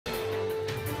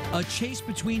A chase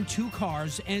between two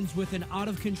cars ends with an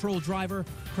out-of-control driver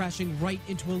crashing right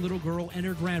into a little girl and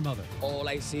her grandmother. All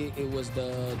I see, it was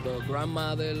the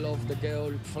grandmother of the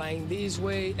girl flying this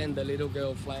way and the little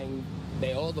girl flying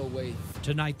the other way.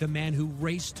 Tonight, the man who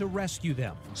raced to rescue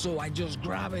them. So I just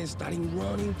grabbed and started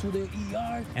running to the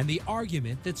ER. And the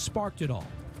argument that sparked it all.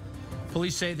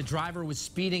 Police say the driver was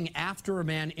speeding after a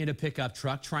man in a pickup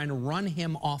truck trying to run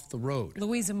him off the road.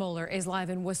 Louisa Moller is live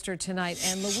in Worcester tonight.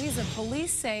 And Louisa,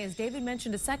 police say, as David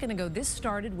mentioned a second ago, this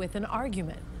started with an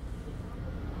argument.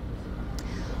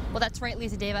 Well, that's right,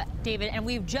 Lisa, David, and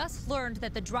we've just learned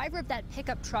that the driver of that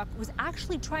pickup truck was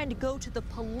actually trying to go to the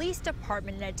police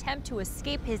department in an attempt to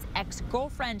escape his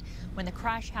ex-girlfriend when the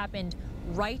crash happened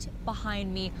right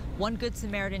behind me. One Good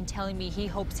Samaritan telling me he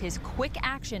hopes his quick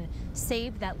action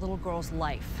saved that little girl's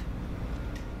life.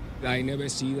 I never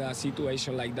see that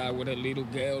situation like that with a little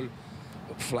girl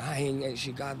flying and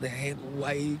she got the head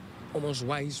white, almost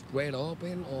wide spread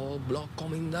open, all blood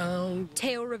coming down.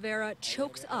 Teo Rivera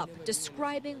chokes up,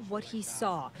 describing what he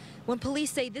saw when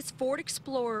police say this Ford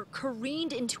Explorer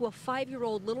careened into a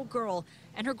 5-year-old little girl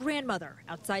and her grandmother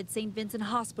outside St. Vincent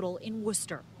Hospital in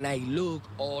Worcester. And I look,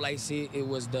 all I see, it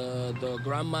was the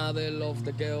grandmother of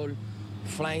the girl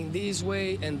flying this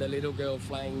way and the little girl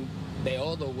flying the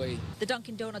other way. The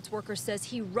Dunkin' Donuts worker says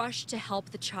he rushed to help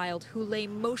the child, who lay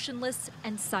motionless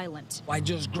and silent. I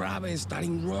just grabbed and started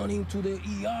running to the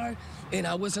ER, and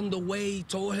I was on the way,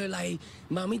 told her like,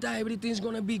 Mamita, everything's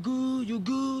gonna be good, you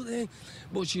good?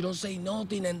 But she don't say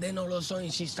nothing, and then all of a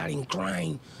sudden she started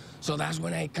crying. So that's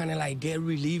when I kind of like get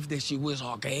relieved that she was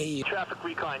okay. Traffic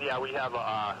recon, yeah, we have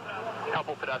a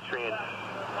couple pedestrians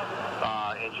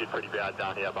injured pretty bad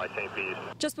down here by St. P's.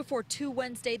 Just before 2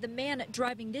 Wednesday, the man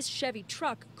driving this Chevy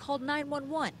truck called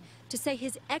 911 to say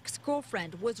his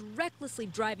ex-girlfriend was recklessly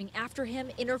driving after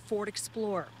him in her Ford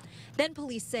Explorer. Then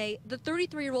police say the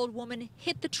 33-year-old woman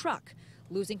hit the truck,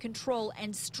 losing control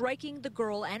and striking the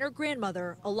girl and her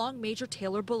grandmother along Major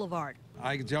Taylor Boulevard.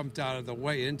 I jumped out of the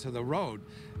way into the road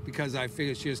because I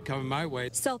figured she was coming my way.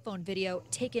 Cell phone video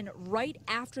taken right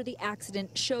after the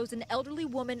accident shows an elderly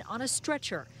woman on a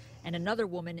stretcher and another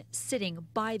woman sitting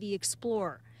by the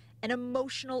Explorer. An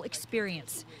emotional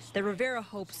experience that Rivera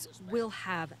hopes will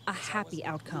have a happy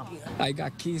outcome. I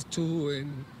got kids too,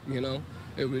 and you know,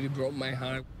 it really broke my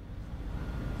heart.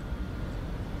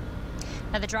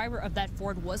 Now, the driver of that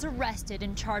Ford was arrested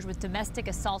and charged with domestic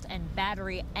assault and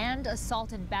battery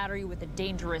with a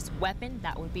dangerous weapon.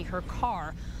 That would be her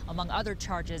car, among other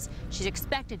charges. She's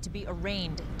expected to be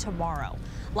arraigned tomorrow.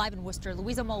 Live in Worcester,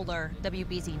 Louisa Moller,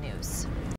 WBZ News.